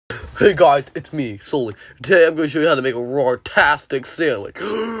Hey guys, it's me, Sully. Today I'm going to show you how to make a raw-tastic sandwich.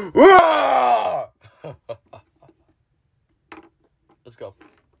 Let's go.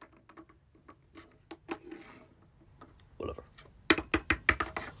 Whatever.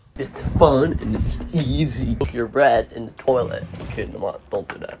 It's fun and it's easy. Cook your bread in the toilet. Okay, no, don't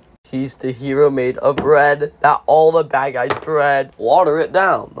do that. He's the hero made of bread that all the bad guys dread. Water it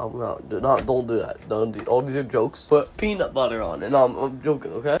down. Don't do that. Don't do, all these are jokes. Put peanut butter on it. No, I'm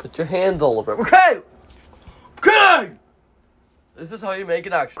joking, okay? Put your hands all over it. Okay! Okay! This is how you make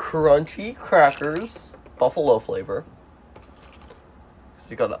it actually. Crunchy crackers. Buffalo flavor. So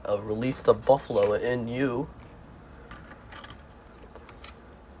you gotta release the buffalo in you.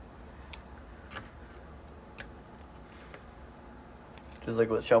 Just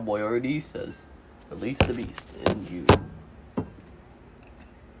like what Cowboy already says. Release the beast in you.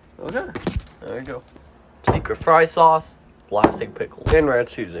 Okay. There you go. Secret fry sauce. Plastic pickle. And red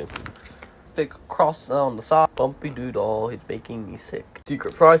seasoning. Thick cross on the side. Bumpy doodle. It's making me sick.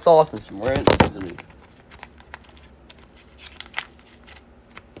 Secret fry sauce and some ranch seasoning.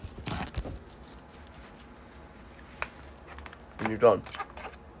 And you're done.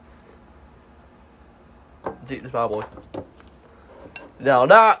 Let's eat this bad boy. Now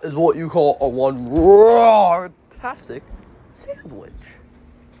that is what you call a raw-tastic sandwich.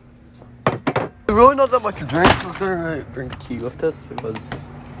 There's really not that much to drink, so I'm gonna drink tea with this because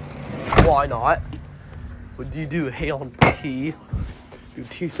why not? What do you do? Hate on tea? Dude,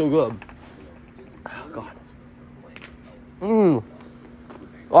 tea's so good. Oh god.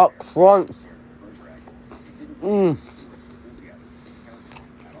 Up front.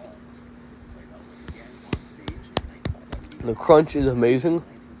 The crunch is amazing.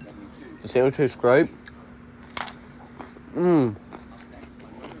 The sandwich tastes great. It's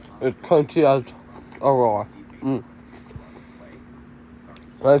crunchy as a raw.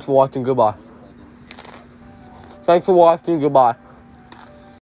 Thanks for watching. Goodbye.